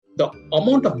the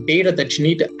amount of data that you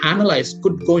need to analyze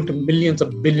could go into millions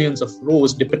of billions of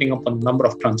rows depending upon the number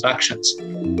of transactions.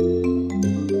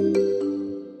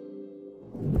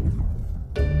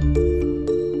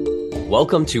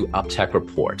 Welcome to UpTech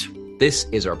Report. This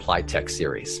is our Applied Tech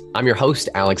series. I'm your host,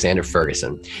 Alexander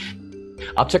Ferguson.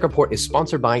 UpTech Report is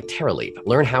sponsored by TerraLeap.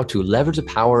 Learn how to leverage the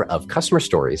power of customer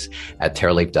stories at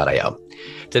TerraLeap.io.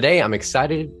 Today, I'm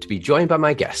excited to be joined by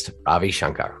my guest, Ravi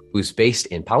Shankar, who's based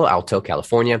in Palo Alto,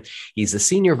 California. He's the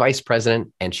Senior Vice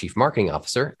President and Chief Marketing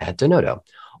Officer at Denodo.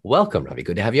 Welcome, Ravi.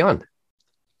 Good to have you on.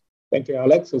 Thank you,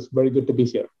 Alex. It's very good to be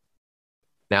here.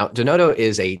 Now, Denodo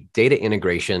is a data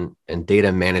integration and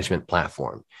data management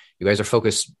platform. You guys are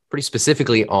focused pretty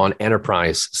specifically on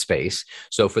enterprise space.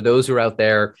 So for those who are out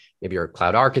there, maybe you're a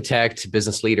cloud architect,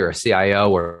 business leader, a CIO,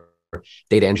 or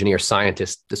data engineer,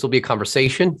 scientist, this will be a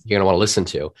conversation you're going to want to listen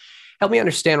to. Help me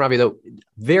understand, Ravi, though,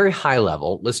 very high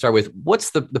level. Let's start with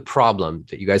what's the problem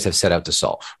that you guys have set out to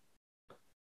solve?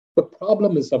 The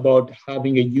problem is about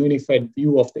having a unified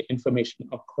view of the information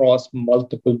across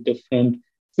multiple different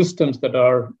systems that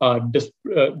are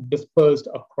dispersed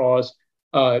across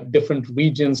different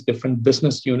regions, different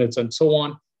business units, and so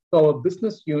on. So our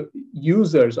business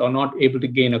users are not able to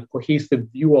gain a cohesive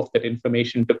view of that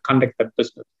information to conduct that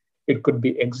business. It could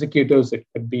be executives, it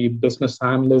could be business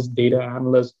analysts, data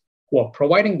analysts who are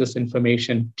providing this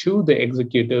information to the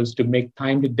executives to make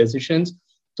timely decisions.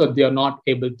 So they are not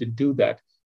able to do that.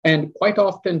 And quite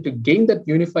often to gain that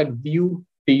unified view,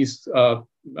 these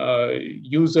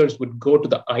users would go to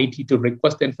the IT to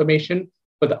request information,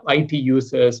 but the IT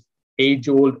uses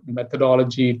age-old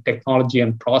methodology, technology,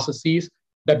 and processes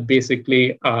that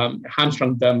basically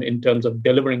hamstrung them in terms of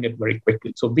delivering it very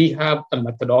quickly. So we have a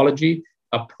methodology,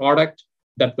 a product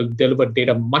that will deliver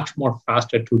data much more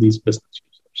faster to these business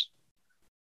users.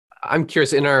 I'm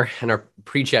curious, in our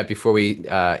pre-chat before we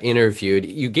interviewed,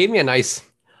 you gave me a nice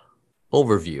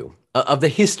overview of the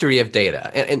history of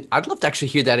data. And I'd love to actually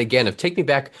hear that again. Take me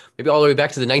back, maybe all the way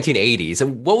back to the 1980s.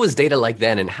 And what was data like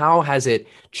then, and how has it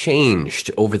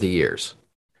changed over the years?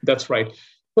 That's right.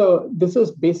 So this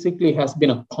is basically has been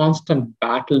a constant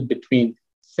battle between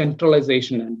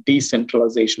centralization and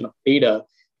decentralization of data.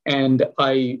 And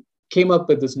I came up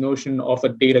with this notion of a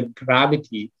data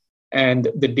gravity. And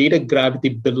the data gravity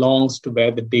belongs to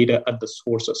where the data at the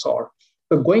sources are.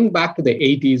 So going back to the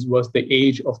 80s was the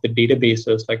age of the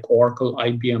databases like Oracle,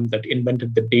 IBM that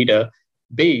invented the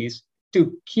database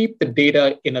to keep the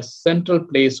data in a central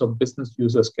place so business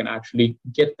users can actually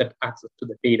get that access to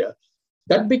the data.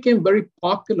 That became very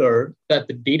popular that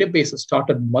the databases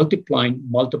started multiplying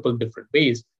multiple different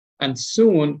ways. And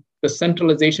soon the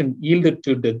centralization yielded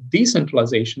to the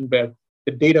decentralization where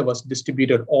the data was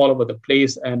distributed all over the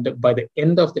place. And by the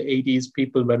end of the 80s,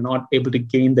 people were not able to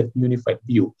gain that unified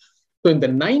view. So in the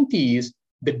 90s,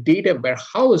 the data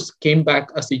warehouse came back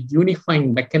as a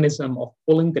unifying mechanism of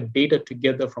pulling the data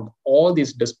together from all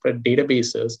these disparate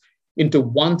databases into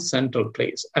one central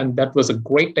place. And that was a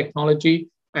great technology.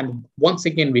 And once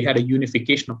again, we had a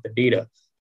unification of the data.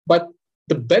 But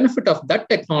the benefit of that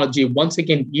technology, once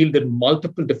again, yielded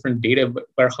multiple different data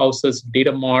warehouses,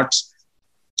 data marts,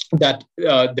 that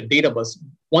the data was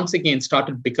once again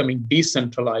started becoming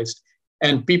decentralized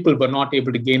and people were not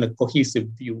able to gain a cohesive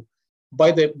view.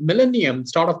 By the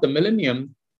start of the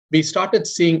millennium, we started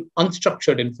seeing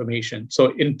unstructured information.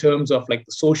 So in terms of like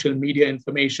the social media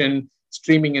information,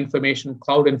 streaming information,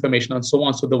 cloud information, and so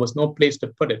on. So there was no place to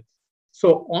put it.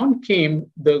 So on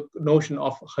came the notion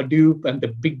of Hadoop and the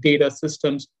big data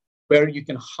systems where you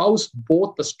can house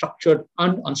both the structured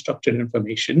and unstructured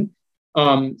information.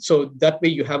 So that way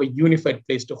you have a unified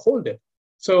place to hold it.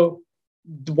 So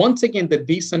once again, the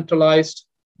decentralized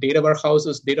data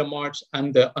warehouses, data marts,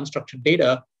 and the unstructured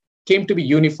data came to be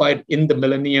unified in the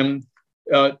millennium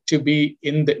to be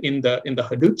in the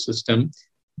Hadoop system,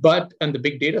 and the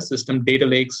big data system, data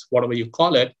lakes, whatever you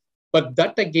call it. But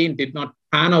that again did not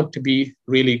pan out to be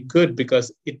really good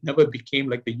because it never became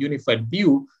like the unified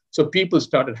view. So people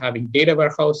started having data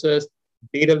warehouses,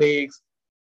 data lakes,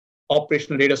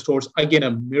 operational data stores, again,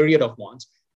 a myriad of ones.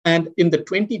 And in the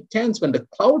 2010s, when the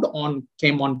cloud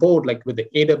came on board, like with the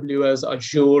AWS,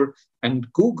 Azure,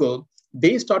 and Google,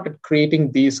 they started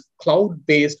creating these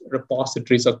cloud-based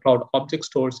repositories or cloud object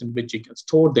stores in which you can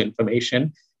store the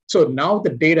information. So now the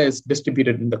data is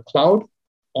distributed in the cloud,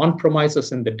 on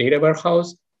premises in the data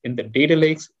warehouse, in the data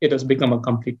lakes. It has become a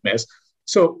complete mess.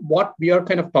 So what we are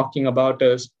kind of talking about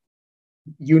is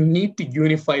you need to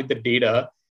unify the data.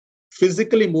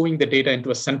 Physically moving the data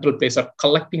into a central place or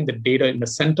collecting the data in a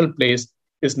central place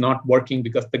is not working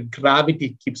because the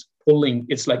gravity keeps pulling.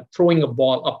 It's like throwing a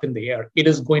ball up in the air. It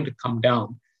is going to come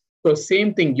down. So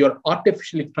same thing, you're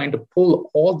artificially trying to pull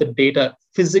all the data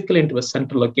physically into a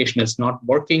central location. It's not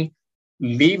working.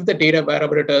 Leave the data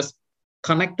wherever it is,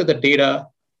 connect to the data,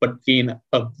 but gain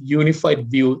a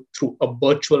unified view through a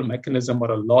virtual mechanism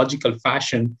or a logical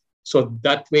fashion. So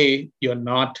that way you're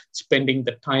not spending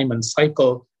the time and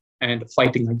cycle and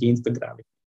fighting against the gravity.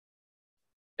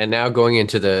 And now going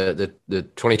into the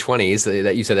 2020s,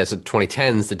 that you said that's the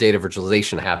 2010s, the data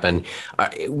virtualization happened.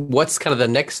 What's kind of the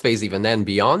next phase even then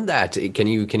beyond that? Can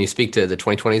you speak to the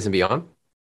 2020s and beyond?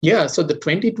 Yeah, so the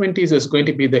 2020s is going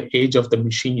to be the age of the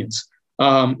machines.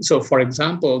 So for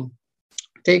example,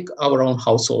 take our own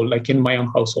household, like in my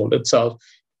own household itself,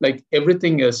 like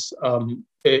everything is,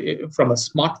 from a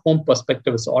smart home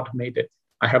perspective, is automated.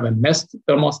 I have a Nest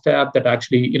thermostat that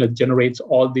actually, generates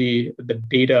all the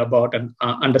data about and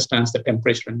understands the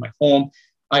temperature in my home.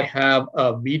 I have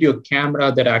a video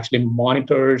camera that actually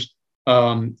monitors,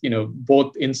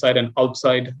 both inside and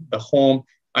outside the home.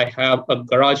 I have a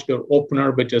garage door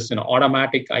opener, which is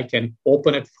automatic. I can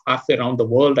open it halfway around the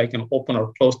world. I can open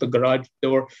or close the garage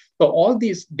door. So all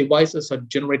these devices are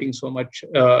generating so much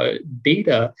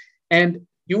data. And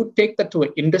you take that to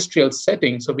an industrial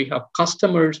setting. So we have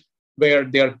customers where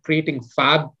they're creating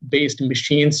fab-based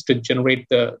machines to generate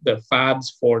the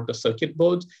fabs for the circuit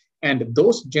boards. And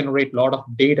those generate a lot of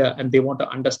data, and they want to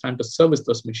understand to service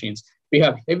those machines. We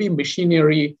have heavy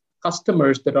machinery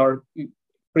customers that are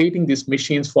creating these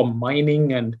machines for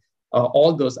mining and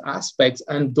all those aspects,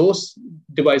 and those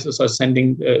devices are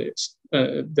sending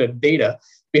the data.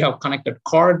 We have connected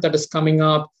car that is coming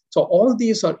up. So all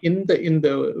these are in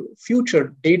the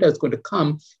future. Data is going to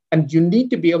come, and you need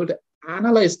to be able to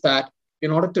analyze that in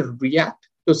order to react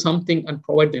to something and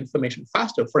provide the information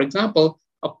faster. For example,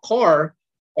 a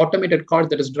automated car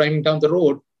that is driving down the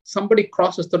road, somebody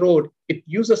crosses the road, it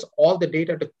uses all the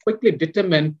data to quickly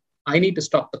determine, I need to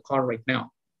stop the car right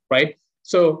now, right?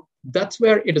 So that's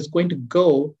where it is going to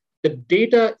go. The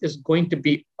data is going to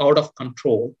be out of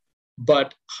control,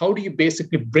 but how do you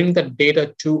basically bring that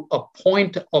data to a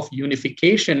point of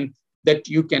unification that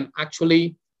you can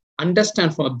actually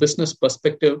understand from a business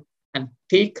perspective and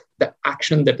take the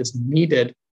action that is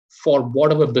needed for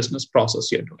whatever business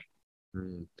process you're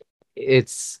doing?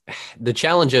 It's the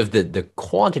challenge of the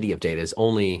quantity of data is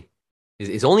only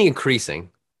increasing.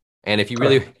 And if you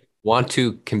really want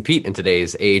to compete in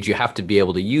today's age, you have to be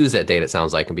able to use that data, it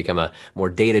sounds like, and become a more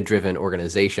data-driven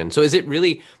organization. So is it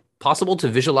really possible to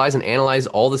visualize and analyze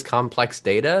all this complex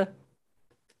data?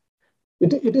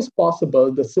 It is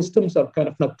possible. The systems are kind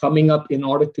of not coming up in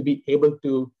order to be able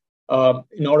to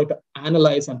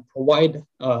analyze and provide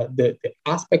the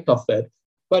aspect of it.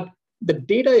 But the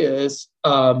data is,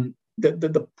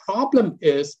 the problem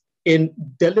is in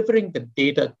delivering the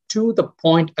data to the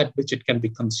point at which it can be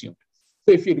consumed.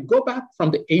 So if you go back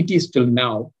from the 80s till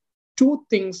now, two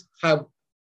things have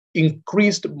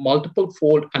increased multiple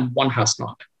fold and one has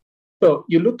not. So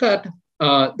you look at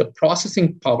the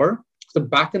processing power. So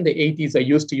back in the 80s, I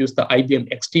used to use the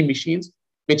IBM XT machines,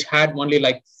 which had only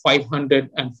like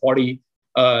 540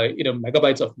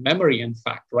 megabytes of memory, in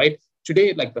fact, right?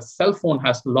 Today, like the cell phone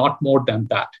has a lot more than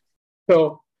that.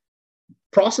 So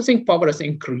processing power has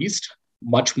increased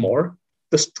much more.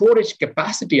 The storage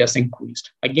capacity has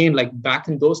increased. Again, like back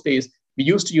in those days, we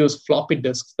used to use floppy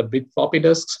disks, the big floppy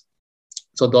disks.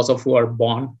 So those of who are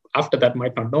born after that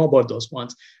might not know about those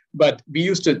ones. But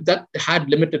that had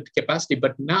limited capacity.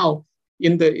 But now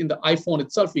in the iPhone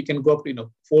itself, you can go up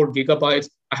to 4 gigabytes.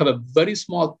 I have a very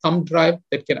small thumb drive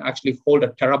that can actually hold a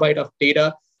terabyte of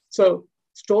data. So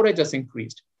storage has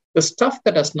increased. The stuff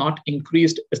that has not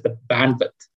increased is the bandwidth.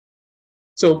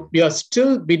 So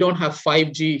we don't have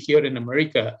 5G here in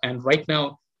America. And right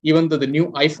now, even though the new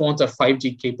iPhones are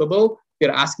 5G capable,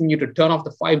 they're asking you to turn off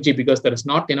the 5G because there is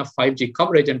not enough 5G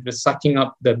coverage and it's sucking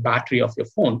up the battery of your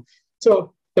phone.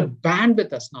 So the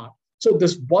bandwidth has not. So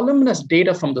this voluminous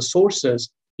data from the sources,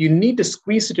 you need to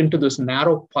squeeze it into this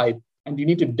narrow pipe and you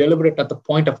need to deliver it at the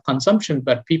point of consumption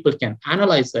where people can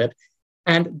analyze it.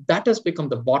 And that has become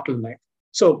the bottleneck.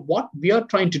 So what we are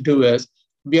trying to do is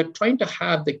we are trying to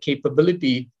have the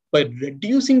capability by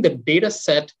reducing the data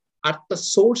set at the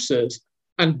sources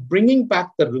and bringing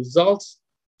back the results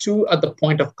at the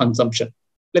point of consumption.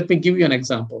 Let me give you an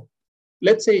example.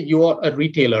 Let's say you are a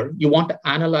retailer. You want to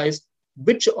analyze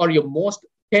which are your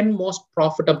 10 most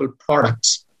profitable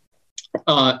products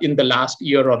in the last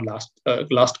year or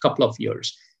last couple of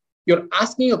years. You're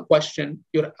asking a question.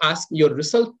 Your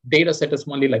result data set is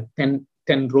only like 10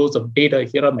 rows of data.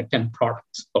 Here are my 10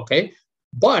 products. Okay.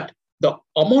 But the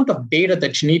amount of data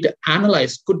that you need to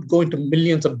analyze could go into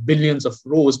millions of billions of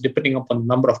rows depending upon the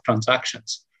number of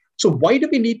transactions. So why do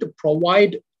we need to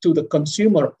provide to the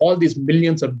consumer all these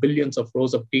millions or billions of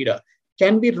rows of data?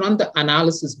 Can we run the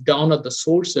analysis down at the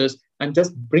sources and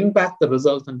just bring back the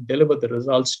results and deliver the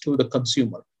results to the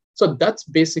consumer? So that's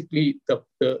basically the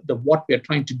what we are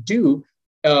trying to do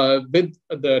with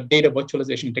the data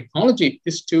virtualization technology,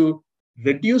 is to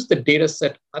reduce the data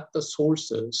set at the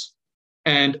sources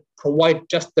and provide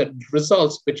just the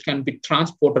results which can be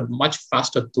transported much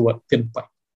faster through a thin pipe.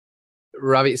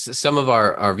 Ravi, some of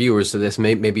our viewers to this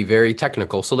may be very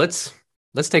technical. So let's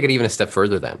take it even a step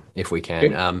further then, if we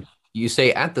can. Okay. You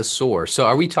say at the source. So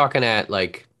are we talking at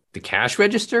like the cash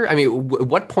register? I mean,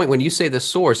 what point when you say the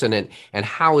source and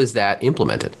how is that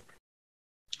implemented?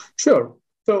 Sure.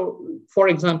 So for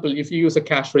example, if you use a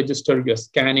cash register, you're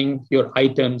scanning your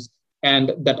items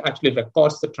and that actually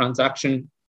records the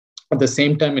transaction. At the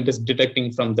same time, it is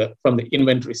detecting from the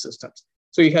inventory systems.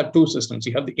 So you have two systems.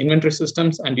 You have the inventory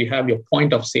systems and you have your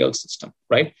point of sale system,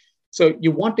 right? So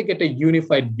you want to get a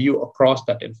unified view across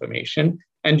that information,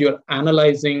 and you're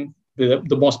analyzing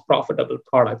the most profitable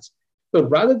products. So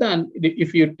rather than,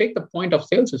 if you take the point of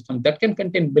sale system, that can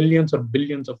contain millions or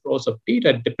billions of rows of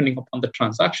data depending upon the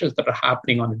transactions that are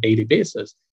happening on a daily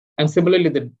basis. And similarly,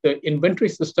 the inventory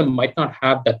system might not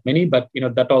have that many, but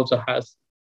that also has.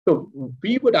 So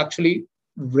we would actually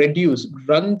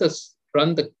run the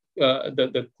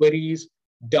queries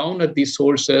down at these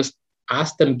sources,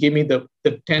 ask them, give me the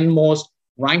 10 most,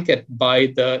 rank it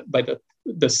by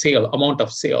the sale, amount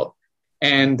of sale,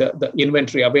 and the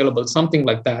inventory available, something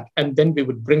like that. And then we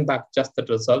would bring back just the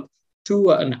result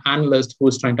to an analyst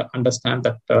who's trying to understand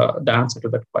the answer to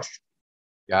that question.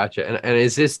 Gotcha. And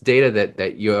is this data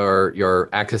that you're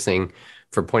accessing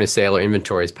for point of sale or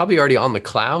inventory is probably already on the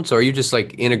cloud? So are you just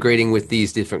like integrating with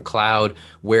these different cloud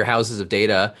warehouses of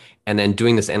data and then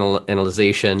doing this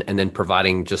analyzation and then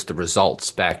providing just the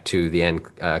results back to the end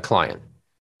client?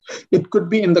 It could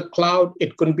be in the cloud.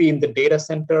 It could be in the data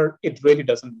center. It really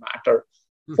doesn't matter.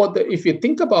 If you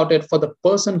think about it, for the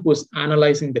person who's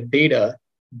analyzing the data,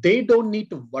 they don't need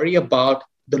to worry about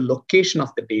the location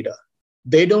of the data.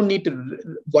 They don't need to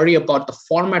worry about the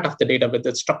format of the data, whether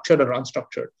it's structured or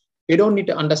unstructured. They don't need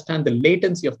to understand the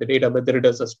latency of the data, whether it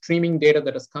is a streaming data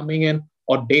that is coming in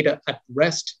or data at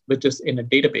rest, which is in a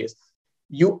database.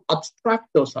 You abstract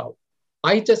those out.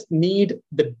 I just need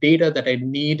the data that I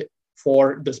need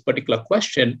for this particular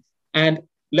question and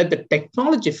let the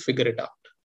technology figure it out.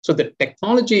 So the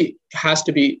technology has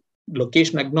to be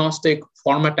location agnostic,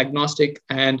 format agnostic,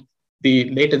 and the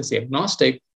latency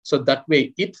agnostic. So that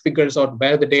way it figures out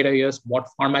where the data is, what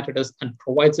format it is, and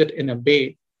provides it in a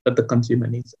way that the consumer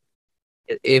needs it.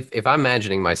 If I'm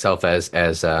imagining myself as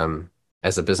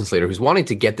a business leader who's wanting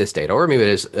to get this data, or maybe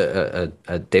there's a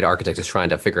data architect is trying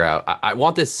to figure out, I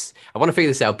want to figure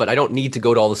this out, but I don't need to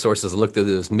go to all the sources and look through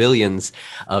those millions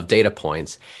of data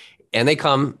points. And they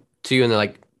come to you and they're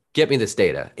like, get me this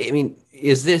data. I mean,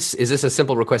 is this a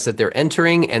simple request that they're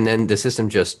entering and then the system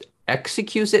just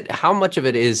executes it? How much of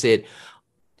it is it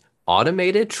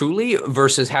automated truly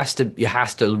versus you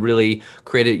has to really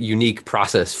create a unique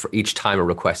process for each time a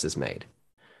request is made?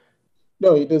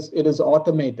 No, it is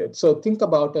automated. So think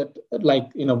about it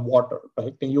like water,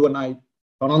 right? You and I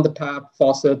turn on the tap,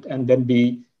 faucet, and then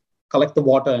we collect the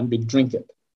water and we drink it.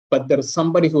 But there is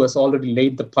somebody who has already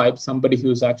laid the pipe, somebody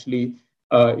who's actually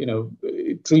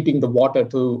treating the water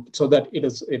so that it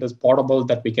is potable,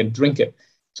 that we can drink it.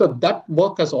 So that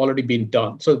work has already been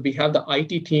done. So we have the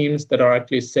IT teams that are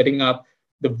actually setting up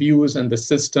the views and the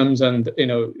systems and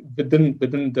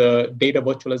within the data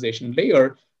virtualization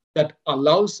layer that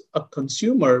allows a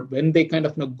consumer, when they kind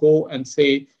of go and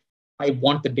say, I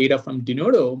want the data from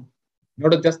Denodo,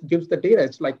 Denodo just gives the data.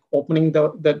 It's like opening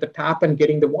the tap and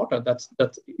getting the water.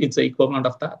 It's the equivalent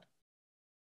of that.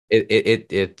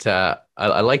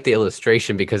 I like the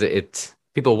illustration because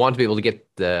people want to be able to get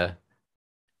the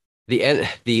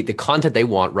content they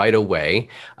want right away,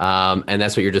 and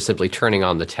that's what you're just simply turning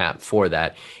on the tap for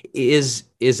that. Is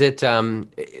it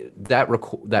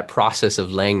that process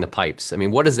of laying the pipes? I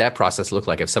mean, what does that process look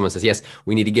like if someone says, yes,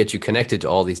 we need to get you connected to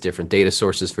all these different data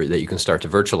sources that you can start to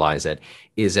virtualize it?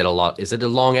 Is it a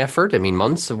long effort? I mean,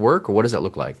 months of work, or what does that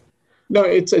look like? No,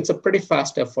 it's a pretty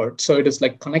fast effort. So it is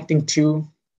like connecting to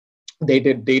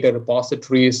data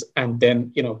repositories and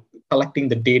then collecting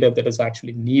the data that is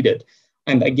actually needed.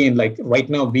 And again, like right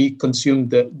now, we consume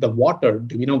the water.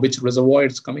 Do we know which reservoir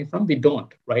it's coming from? We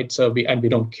don't, right? So we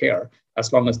don't care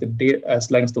as long as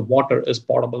the water is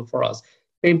potable for us.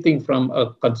 Same thing from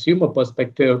a consumer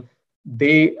perspective.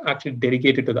 They actually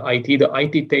dedicate it to the IT. The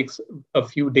IT takes a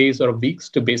few days or weeks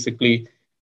to basically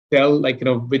tell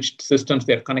which systems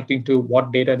they're connecting to,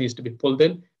 what data needs to be pulled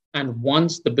in. And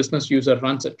once the business user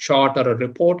runs a chart or a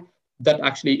report, that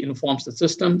actually informs the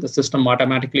system. The system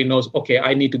automatically knows, okay,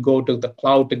 I need to go to the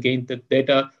cloud to gain the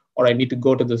data, or I need to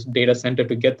go to this data center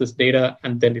to get this data,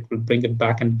 and then it will bring it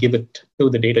back and give it to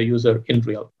the data user in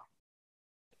real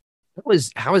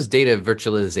time. How is data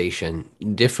virtualization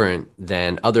different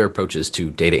than other approaches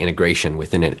to data integration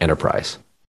within an enterprise?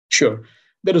 Sure.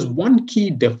 There is one key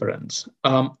difference.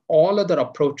 All other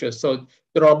approaches, so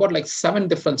there are about like 7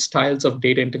 different styles of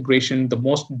data integration. The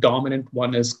most dominant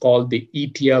one is called the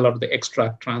ETL, or the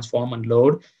extract, transform, and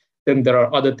load. Then there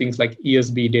are other things like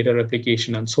ESB, data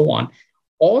replication, and so on.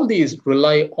 All these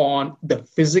rely on the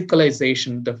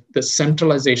physicalization, the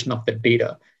centralization of the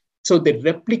data. So they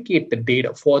replicate the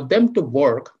data. For them to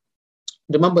work,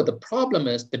 remember, the problem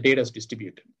is the data is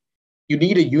distributed. You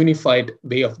need a unified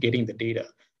way of getting the data.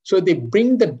 So they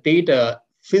bring the data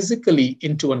physically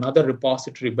into another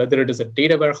repository, whether it is a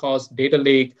data warehouse, data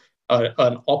lake,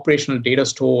 an operational data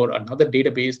store, another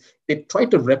database. They try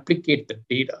to replicate the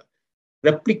data.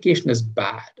 Replication is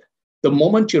bad. The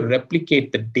moment you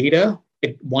replicate the data,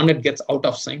 it gets out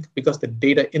of sync because the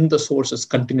data in the source is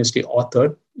continuously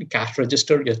authored, cache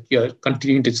register, you're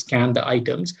continuing to scan the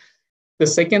items. The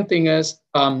second thing is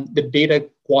the data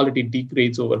quality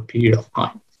degrades over a period of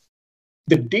time.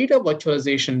 The data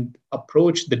virtualization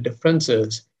approach, the difference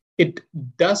is it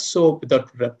does so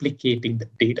without replicating the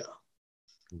data.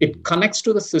 It connects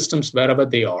to the systems wherever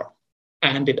they are,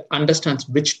 and it understands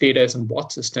which data is in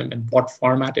what system and what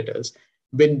format it is.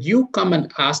 When you come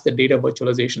and ask the data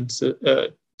virtualization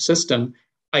system,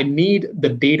 I need the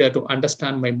data to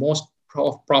understand my most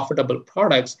profitable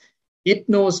products, it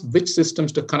knows which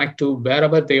systems to connect to,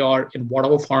 wherever they are, in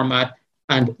whatever format,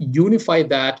 and unify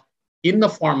that in the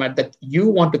format that you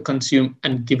want to consume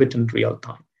and give it in real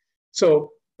time.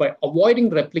 So by avoiding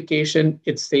replication,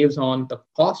 it saves on the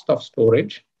cost of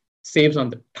storage, saves on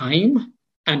the time,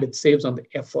 and it saves on the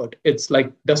effort. It's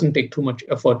like doesn't take too much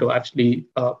effort to actually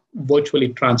virtually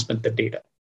transmit the data.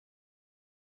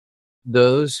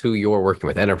 Those who you're working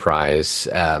with, enterprise,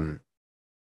 are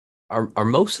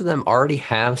most of them already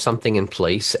have something in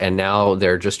place and now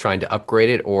they're just trying to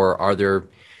upgrade it, or are there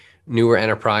newer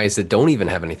enterprise that don't even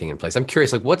have anything in place? I'm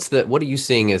curious, like what are you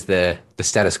seeing as the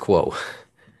status quo?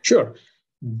 Sure.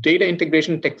 Data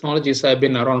integration technologies have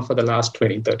been around for the last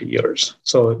 20, 30 years.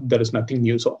 So there is nothing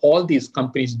new. So all these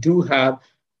companies do have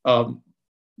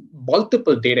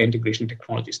multiple data integration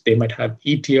technologies. They might have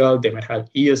ETL, they might have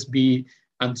ESB,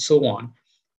 and so on.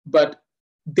 But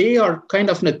they are kind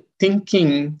of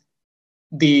thinking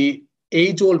the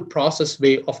age-old process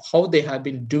way of how they have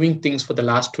been doing things for the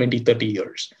last 20, 30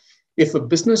 years. If a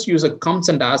business user comes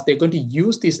and asks, they're going to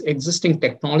use these existing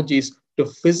technologies to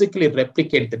physically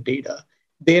replicate the data.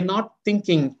 They're not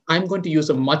thinking, I'm going to use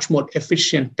a much more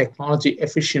efficient technology,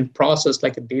 efficient process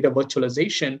like a data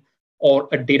virtualization or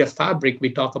a data fabric.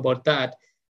 We talk about that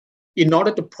in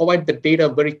order to provide the data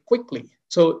very quickly.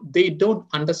 So they don't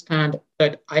understand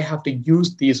that I have to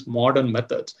use these modern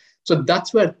methods. So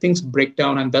that's where things break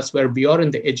down, and that's where we are in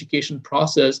the education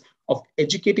process of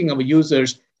educating our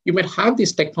users. You might have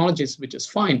these technologies, which is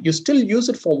fine. You still use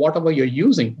it for whatever you're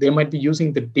using. They might be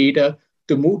using the data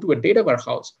to move to a data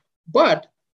warehouse. But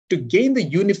to gain the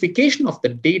unification of the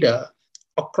data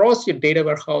across your data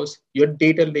warehouse, your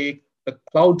data lake, the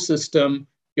cloud system,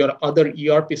 your other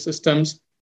ERP systems,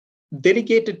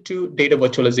 dedicated to data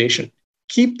virtualization.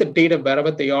 Keep the data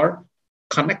wherever they are,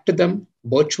 connect to them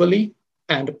virtually,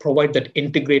 and provide that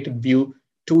integrated view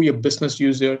to your business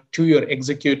user, to your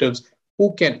executives,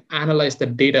 who can analyze the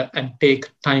data and take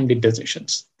timely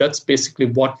decisions. That's basically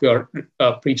what we are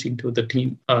preaching to the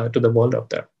team, to the world out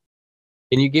there.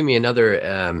 Can you give me another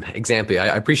example? I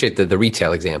appreciate the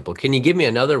retail example. Can you give me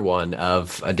another one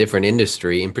of a different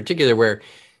industry, in particular, where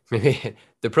maybe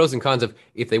the pros and cons of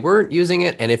if they weren't using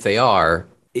it, and if they are,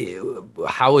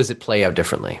 how does it play out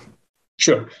differently?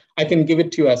 Sure. I can give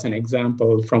it to you as an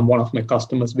example from one of my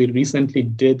customers. We recently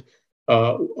did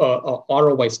a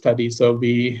ROI study. So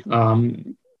we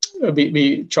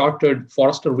chartered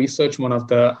Forrester Research, one of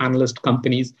the analyst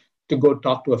companies, to go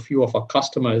talk to a few of our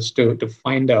customers to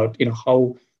find out,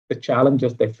 how the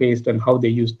challenges they faced and how they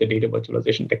used the data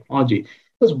virtualization technology.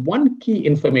 There's one key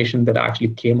information that actually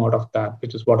came out of that,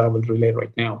 which is what I will relay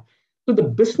right now. So the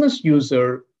business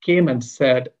user came and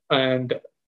said, and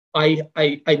I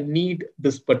need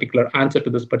this particular answer to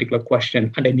this particular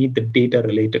question, and I need the data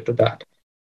related to that.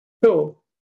 So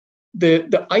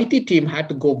the IT team had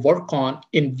to go work on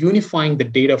in unifying the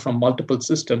data from multiple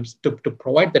systems to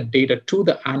provide the data to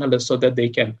the analyst so that they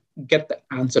can get the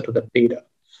answer to the data.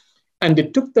 And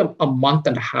it took them a month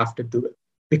and a half to do it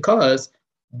because,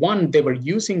 one, they were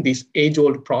using these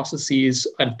age-old processes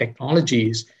and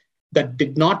technologies that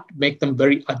did not make them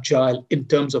very agile in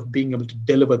terms of being able to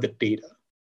deliver the data.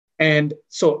 And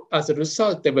so as a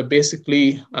result, they were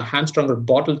basically a hamstrung or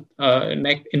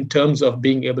bottleneck in terms of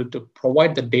being able to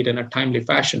provide the data in a timely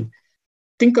fashion.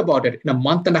 Think about it. In a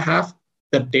month and a half,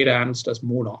 the data analyst has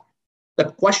moved on.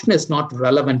 That question is not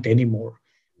relevant anymore.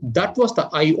 That was the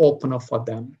eye opener for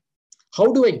them.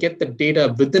 How do I get the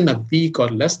data within a week or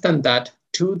less than that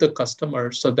to the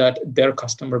customer so that their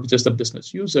customer, which is the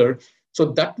business user, so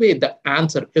that way the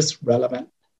answer is relevant.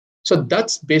 So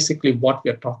that's basically what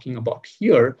we are talking about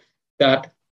here,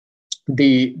 that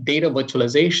the data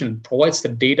virtualization provides the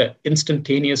data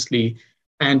instantaneously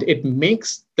and it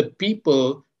makes the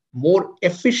people more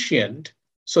efficient.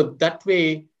 So that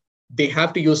way they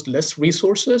have to use less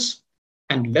resources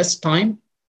and less time,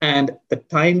 and the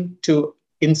time to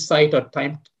insight or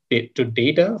time to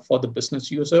data for the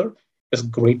business user is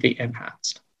greatly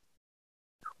enhanced.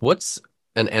 What's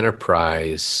an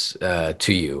enterprise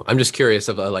to you? I'm just curious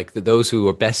of like those who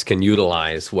are best can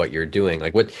utilize what you're doing.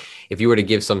 Like, what if you were to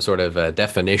give some sort of a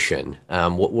definition?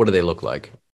 What do they look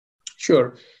like?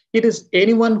 Sure. It is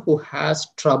anyone who has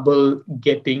trouble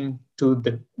getting to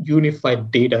the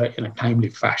unified data in a timely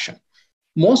fashion.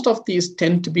 Most of these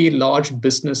tend to be large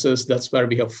businesses. That's where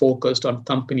we have focused on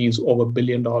companies over $1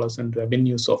 billion in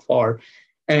revenue so far.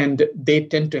 And they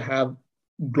tend to have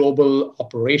global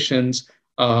operations.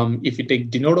 If you take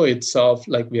Denodo itself,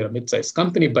 like we are a mid-sized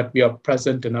company, but we are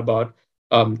present in about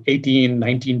 18,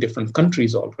 19 different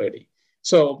countries already.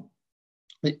 So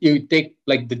you take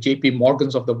like the JP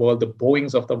Morgans of the world, the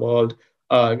Boeings of the world,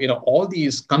 all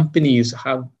these companies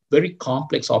have very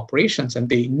complex operations and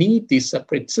they need these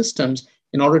separate systems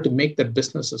in order to make their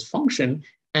businesses function.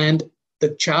 And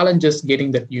the challenge is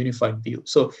getting that unified view.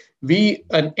 So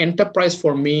an enterprise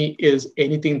for me is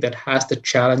anything that has the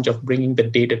challenge of bringing the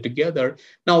data together.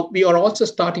 Now, we are also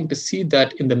starting to see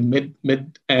that in the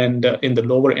mid and in the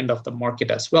lower end of the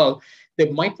market as well. They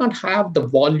might not have the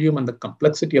volume and the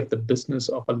complexity of the business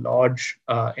of a large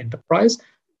enterprise,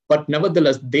 but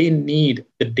nevertheless, they need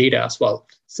the data as well.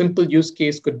 Simple use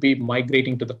case could be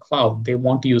migrating to the cloud. They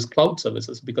want to use cloud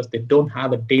services because they don't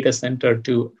have a data center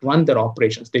to run their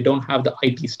operations. They don't have the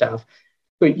IT staff.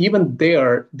 So even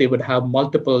there, they would have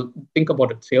multiple, think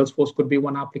about it, Salesforce could be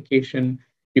one application.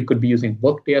 You could be using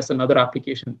Workday as another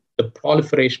application. The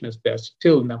proliferation is there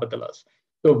still, nevertheless.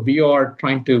 So we are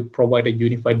trying to provide a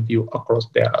unified view across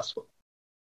there as well.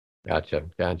 Gotcha.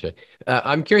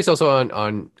 I'm curious also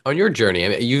on your journey. I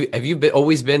mean, have you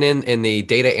always been in the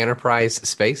data enterprise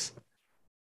space?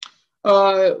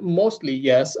 Mostly,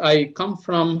 yes. I come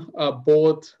from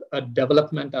both a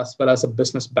development as well as a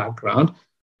business background.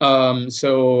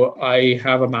 So I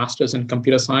have a master's in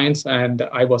computer science, and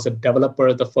I was a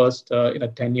developer the first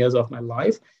 10 years of my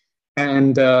life,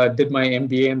 and did my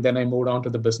MBA, and then I moved on to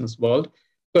the business world.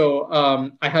 So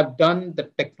I have done the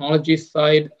technology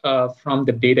side from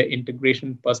the data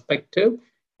integration perspective,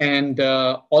 and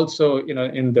also,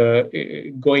 in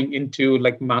the going into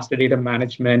like master data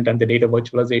management and the data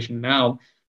virtualization now.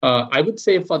 I would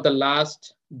say for the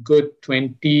last good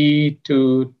 20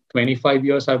 to 25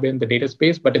 years, I've been in the data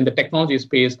space, but in the technology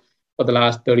space for the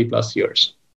last 30 plus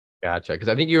years. Gotcha. Because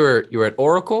I think you were at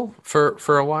Oracle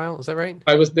for a while. Is that right?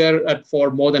 I was there for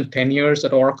more than 10 years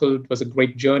at Oracle. It was a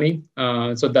great journey.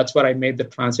 So that's where I made the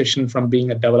transition from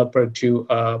being a developer to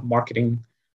a marketing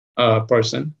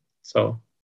person. So,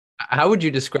 how would you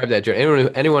describe that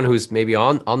journey? Anyone who's maybe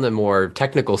on the more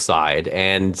technical side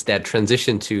and that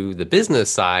transition to the business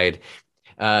side,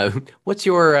 what's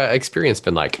your experience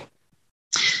been like?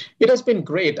 It has been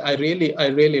great. I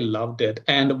really loved it.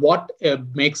 And what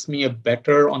makes me a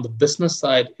better on the business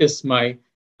side is my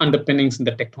underpinnings in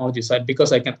the technology side,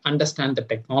 because I can understand the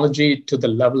technology to the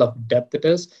level of depth it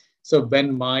is. So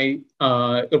when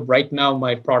right now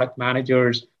my product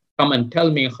managers come and tell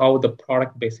me how the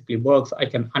product basically works, I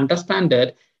can understand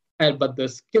it. But the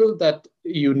skill that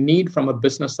you need from a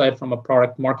business side, from a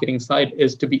product marketing side,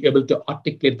 is to be able to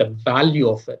articulate the value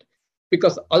of it.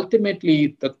 Because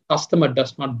ultimately, the customer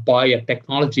does not buy a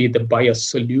technology, they buy a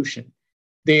solution.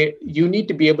 You need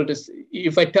to be able to,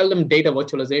 if I tell them data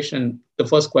virtualization, the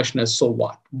first question is, so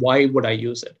what? Why would I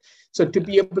use it? So to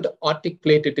be able to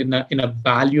articulate it in a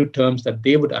value terms that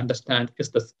they would understand is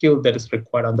the skill that is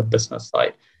required on the business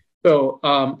side. So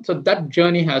that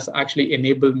journey has actually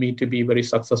enabled me to be very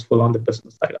successful on the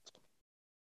business side.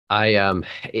 I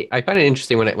find it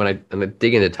interesting when I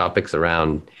dig into topics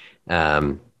around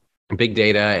big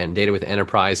data and data with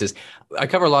enterprises. I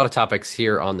cover a lot of topics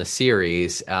here on the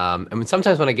series. And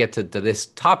sometimes when I get to this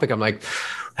topic, I'm like,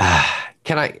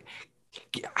 can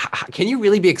can you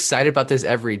really be excited about this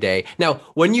every day? Now,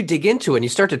 when you dig into it and you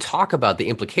start to talk about the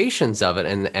implications of it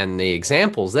and the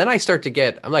examples, then I'm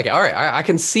like, all right, I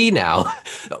can see now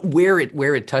where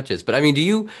it touches. But I mean, do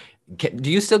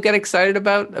you still get excited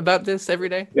about this every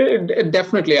day?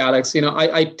 Definitely, Alex.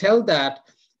 I tell that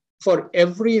for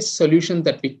every solution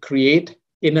that we create,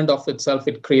 in and of itself,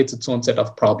 it creates its own set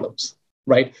of problems,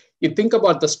 right? You think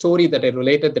about the story that I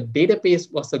related, the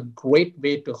database was a great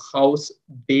way to house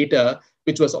data,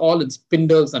 which was all in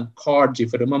spindles and cards,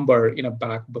 if you remember,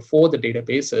 back before the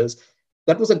databases.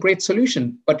 That was a great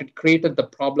solution, but it created the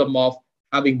problem of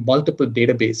having multiple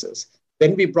databases.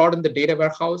 Then we brought in the data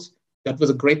warehouse. That was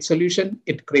a great solution.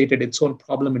 It created its own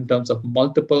problem in terms of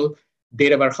multiple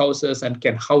data warehouses and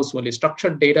can house only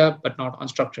structured data, but not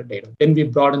unstructured data. Then we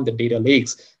brought in the data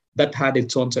lakes that had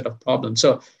its own set of problems.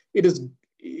 So it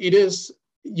is,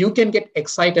 you can get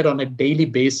excited on a daily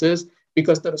basis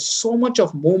because there is so much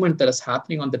of movement that is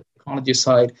happening on the technology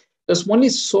side. There's only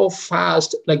so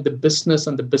fast like the business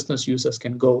and the business users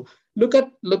can go. Look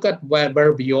at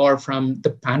where we are from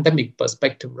the pandemic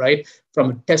perspective, right?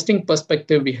 From a testing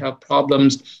perspective, we have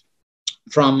problems.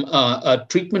 From a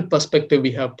treatment perspective,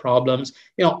 we have problems.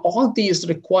 All these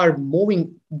require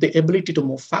the ability to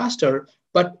move faster,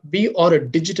 but we are a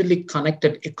digitally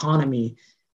connected economy.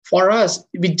 For us,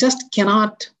 we just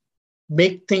cannot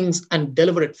make things and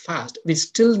deliver it fast. We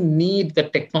still need the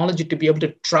technology to be able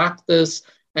to track this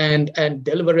and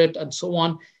deliver it and so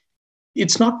on.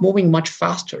 It's not moving much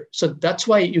faster. So that's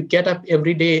why you get up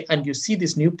every day and you see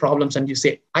these new problems and you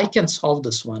say, I can solve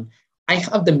this one. I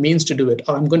have the means to do it,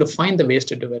 or I'm going to find the ways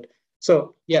to do it.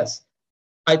 So yes,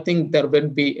 I think there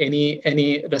won't be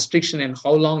any restriction in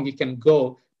how long you can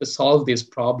go to solve these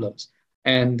problems.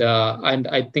 And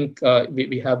I think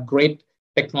we have great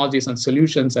technologies and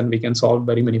solutions, and we can solve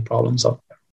very many problems out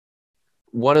there.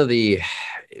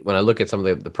 When I look at some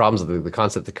of the problems of the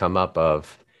concept that come up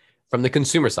from the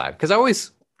consumer side, because I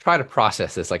always try to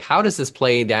process this, like how does this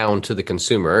play down to the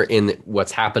consumer in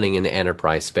what's happening in the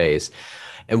enterprise space?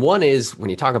 And one is when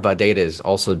you talk about data is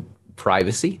also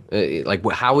privacy. Like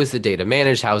how is the data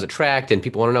managed? How is it tracked? And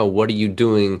people want to know, what are you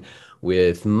doing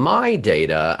with my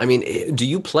data? I mean, do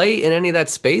you play in any of that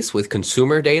space with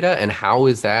consumer data, and how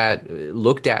is that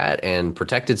looked at and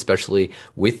protected, especially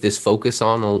with this focus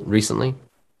on recently?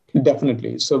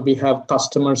 Definitely. So we have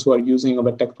customers who are using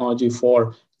our technology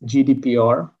for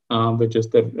GDPR, which is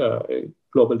the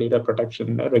Global Data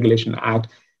Protection Regulation Act.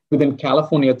 Within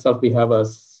California itself, we have a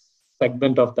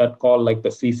segment of that called like the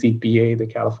CCPA, the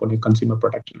California Consumer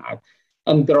Protection Act.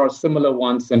 And there are similar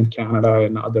ones in Canada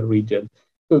and other regions.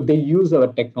 So they use our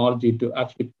technology to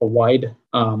actually provide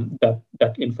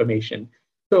that information.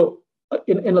 So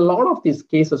in a lot of these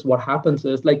cases, what happens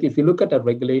is, like if you look at a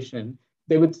regulation,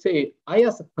 they would say, I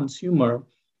as a consumer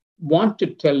want to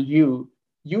tell you,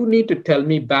 you need to tell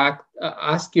me back,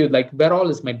 ask you like, where all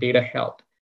is my data held?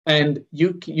 And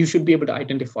you should be able to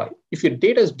identify. If your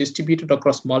data is distributed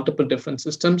across multiple different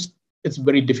systems, it's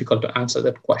very difficult to answer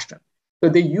that question. So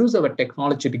they use our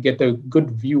technology to get a good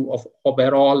view of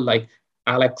where all like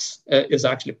Alex is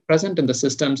actually present in the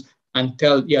systems and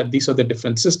tell, yeah, these are the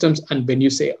different systems. And when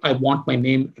you say, I want my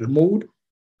name removed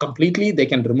completely, they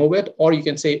can remove it. Or you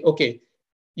can say, okay,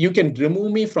 you can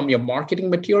remove me from your marketing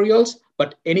materials,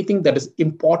 but anything that is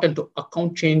important to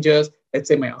account changes, let's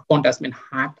say my account has been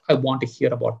hacked, I want to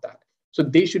hear about that. So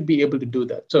they should be able to do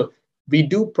that. So we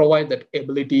do provide that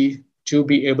ability to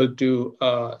be able to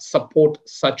support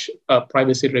such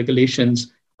privacy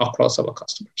regulations across our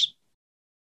customers.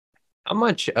 How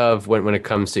much of when it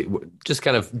comes to just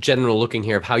kind of general looking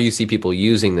here of how you see people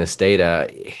using this data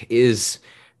is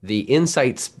the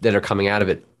insights that are coming out of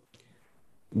it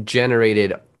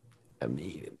generated,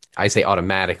 I say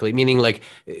automatically, meaning like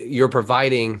you're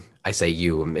providing, I say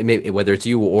you, maybe whether it's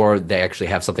you or they actually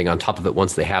have something on top of it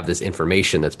once they have this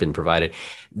information that's been provided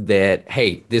that,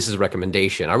 hey, this is a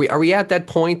recommendation. Are we at that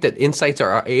point that insights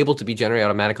are able to be generated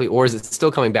automatically, or is it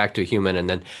still coming back to a human and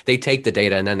then they take the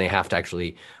data and then they have to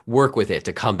actually work with it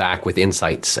to come back with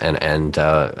insights and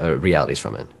realities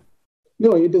from it?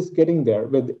 No, it is getting there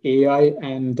with AI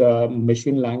and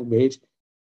machine language.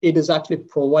 It is actually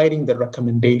providing the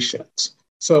recommendations.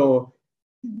 So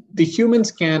the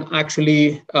humans can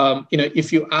actually,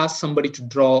 if you ask somebody to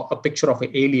draw a picture of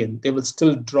an alien, they will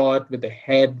still draw it with a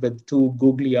head with two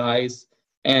googly eyes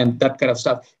and that kind of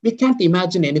stuff. We can't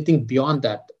imagine anything beyond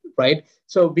that, right?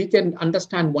 So we can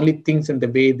understand only things in the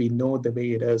way we know the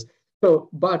way it is. So,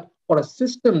 but for a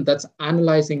system that's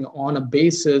analyzing on a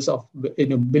basis of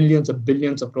millions of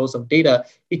billions of rows of data,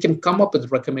 it can come up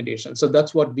with recommendations. So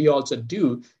that's what we also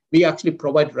do we actually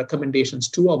provide recommendations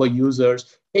to our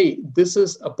users. Hey, this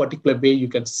is a particular way you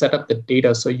can set up the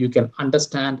data so you can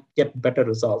understand, get better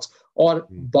results. Or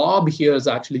Bob here is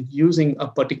actually using a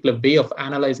particular way of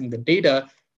analyzing the data,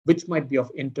 which might be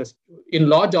of interest. In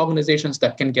large organizations,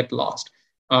 that can get lost.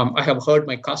 I have heard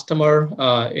my customer,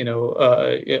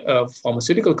 a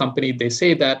pharmaceutical company, they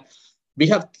say that we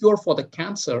have cure for the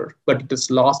cancer, but it is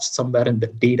lost somewhere in the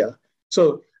data.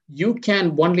 So you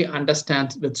can only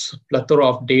understand with plethora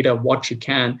of data what you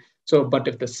can. So, but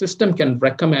if the system can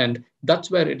recommend,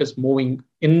 that's where it is moving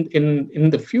in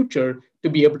the future to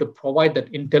be able to provide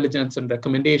that intelligence and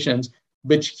recommendations,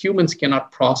 which humans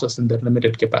cannot process in their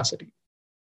limited capacity.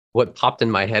 What popped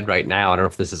in my head right now, I don't know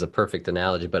if this is a perfect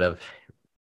analogy, but of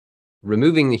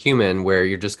removing the human, where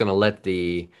you're just going to let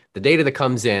the data that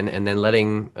comes in and then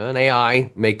letting an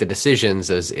AI make the decisions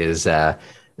is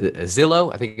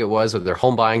Zillow, I think it was, with their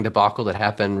home buying debacle that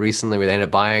happened recently, where they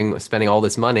ended up spending all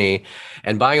this money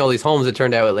and buying all these homes. It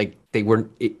turned out like they weren't,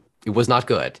 it was not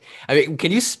good. I mean,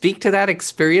 can you speak to that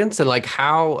experience and like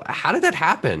how did that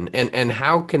happen, and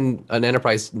how can an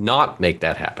enterprise not make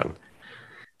that happen?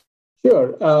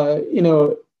 Sure.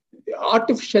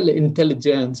 Artificial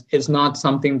intelligence is not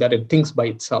something that it thinks by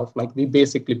itself. Like we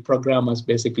programmers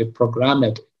basically program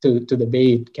it to the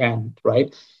way it can,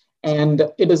 right? And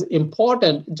it is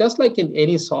important, just like in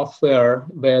any software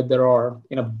where there are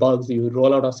bugs, you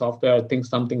roll out a software,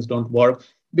 some things don't work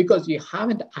because you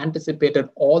haven't anticipated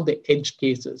all the edge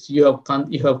cases. You have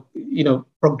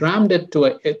programmed it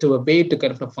to a way to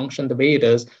kind of function the way it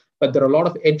is, but there are a lot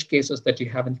of edge cases that you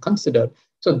haven't considered.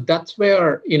 So that's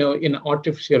where in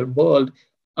artificial world,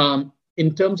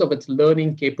 in terms of its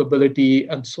learning capability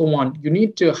and so on, you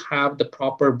need to have the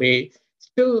proper way.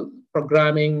 Still,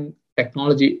 programming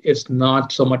technology is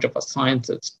not so much of a science,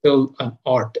 it's still an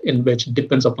art in which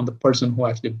depends upon the person who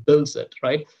actually builds it,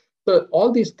 right? So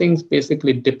all these things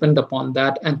basically depend upon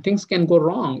that, and things can go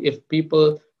wrong if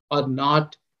people are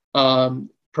not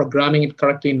programming it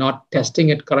correctly, not testing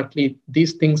it correctly.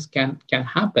 These things can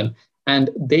happen, and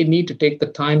they need to take the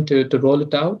time to roll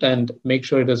it out and make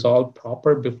sure it is all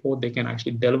proper before they can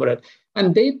actually deliver it.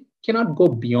 And they cannot go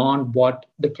beyond what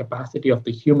the capacity of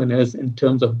the human is in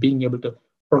terms of being able to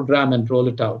program and roll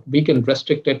it out. We can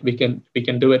restrict it, we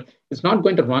can do it. It's not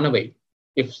going to run away.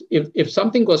 If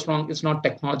something goes wrong, it's not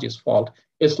technology's fault.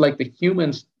 It's like the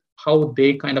humans, how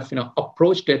they kind of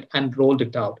approached it and rolled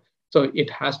it out. So it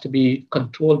has to be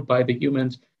controlled by the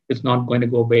humans. It's not going to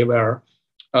go away where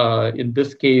in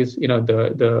this case,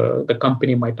 the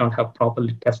company might not have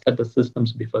properly tested the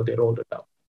systems before they rolled it out.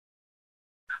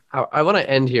 I want to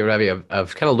end here, Ravi,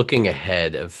 of kind of looking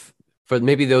ahead for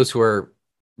maybe those who are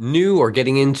new or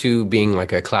getting into being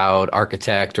like a cloud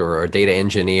architect or a data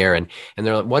engineer, and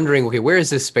they're wondering, okay, where is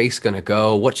this space going to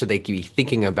go? What should they be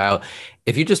thinking about?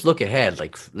 If you just look ahead,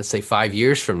 like let's say 5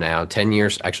 years from now, 10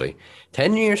 years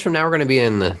from now, we're going to be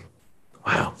in the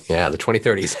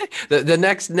 2030s, the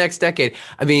next decade.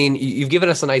 I mean, you've given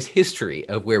us a nice history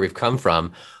of where we've come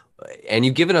from, and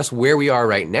you've given us where we are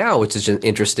right now, which is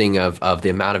interesting of the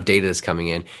amount of data that's coming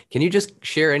in. Can you just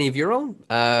share any of your own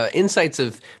insights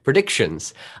of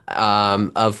predictions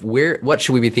of what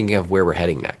should we be thinking of where we're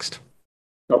heading next?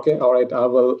 Okay, all right.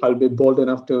 I'll be bold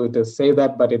enough to say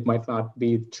that, but it might not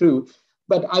be true.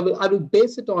 But I will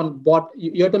base it on what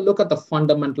you have to look at the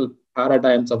fundamental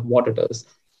paradigms of what it is.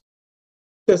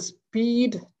 The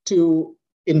speed to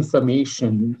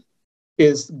information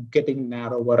is getting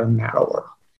narrower and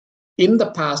narrower. In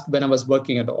the past, when I was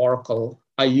working at Oracle,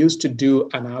 I used to do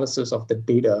analysis of the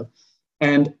data.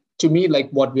 And to me, like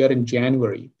what we are in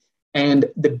January, and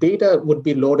the data would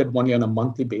be loaded only on a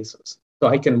monthly basis. So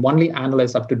I can only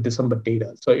analyze up to December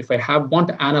data. So if I want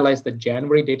to analyze the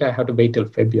January data, I have to wait till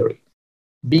February.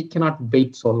 We cannot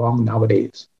wait so long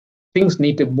nowadays. Things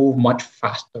need to move much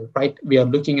faster, right? We are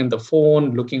looking in the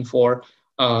phone, looking for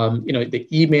the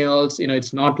emails.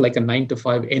 It's not like a 9 to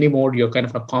 5 anymore. You're kind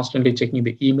of constantly checking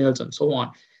the emails and so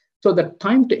on. So the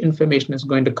time to information is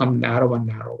going to come narrower and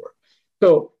narrower.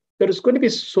 So there is going to be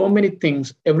so many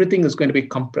things. Everything is going to be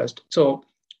compressed. So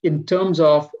in terms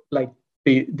of like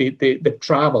the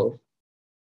travel,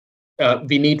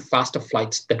 we need faster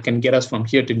flights that can get us from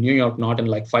here to New York, not in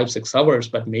like 5-6 hours,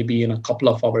 but maybe in a couple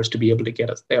of hours to be able to get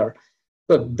us there.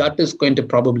 So that is going to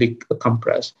probably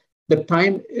compress the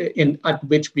time at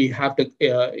which we have to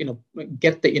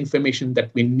get the information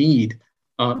that we need.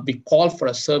 We call for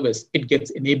a service, it gets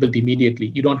enabled immediately.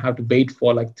 You don't have to wait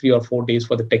for like 3 or 4 days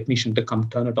for the technician to come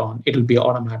turn it on. It'll be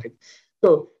automatic.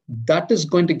 So that is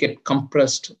going to get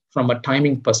compressed from a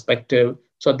timing perspective.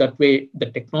 So that way the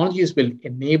technologies will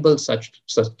enable such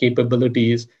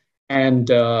capabilities. And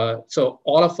so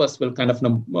all of us will kind of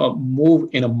move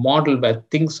in a model where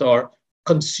things are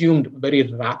consumed very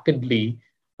rapidly,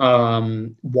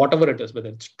 whatever it is, whether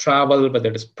it's travel, whether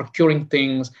it is procuring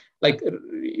things. Like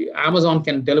Amazon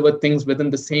can deliver things within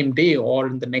the same day or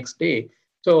in the next day.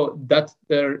 So that's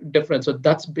the difference. So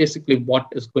that's basically what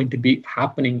is going to be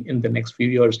happening in the next few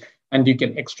years. And you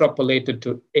can extrapolate it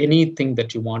to anything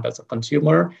that you want as a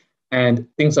consumer. And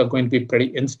things are going to be pretty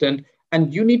instant.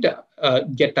 And you need to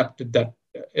get up to that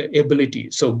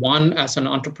ability. So one, as an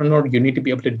entrepreneur, you need to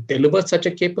be able to deliver such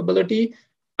a capability.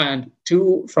 And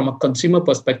two, from a consumer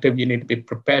perspective, you need to be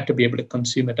prepared to be able to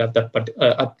consume it at that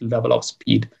at the level of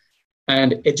speed.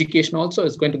 And education also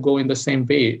is going to go in the same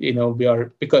way.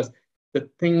 Because the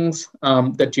things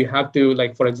that you have to,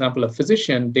 like, for example, a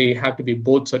physician, they have to be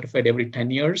board certified every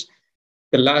 10 years.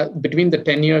 Between the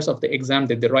 10 years of the exam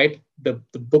that they write, the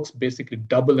books basically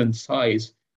double in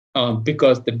size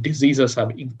because the diseases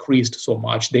have increased so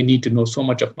much. They need to know so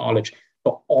much of knowledge.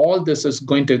 So all this is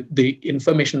the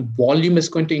information volume is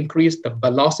going to increase, the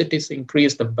velocity is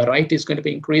increased, the variety is going to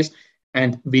be increased,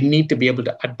 and we need to be able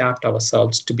to adapt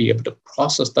ourselves to be able to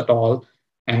process that all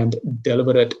and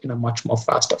deliver it in a much more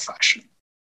faster fashion.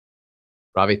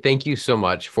 Ravi, thank you so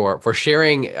much for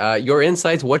sharing your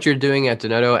insights, what you're doing at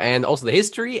Denodo, and also the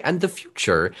history and the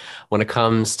future when it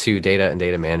comes to data and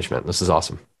data management. This is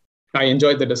awesome. I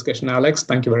enjoyed the discussion, Alex.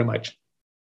 Thank you very much.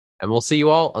 And we'll see you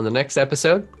all on the next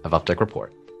episode of UpTech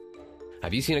Report.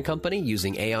 Have you seen a company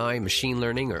using AI, machine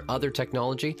learning, or other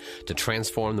technology to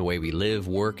transform the way we live,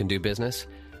 work, and do business?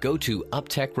 Go to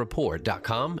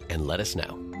uptechreport.com and let us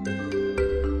know.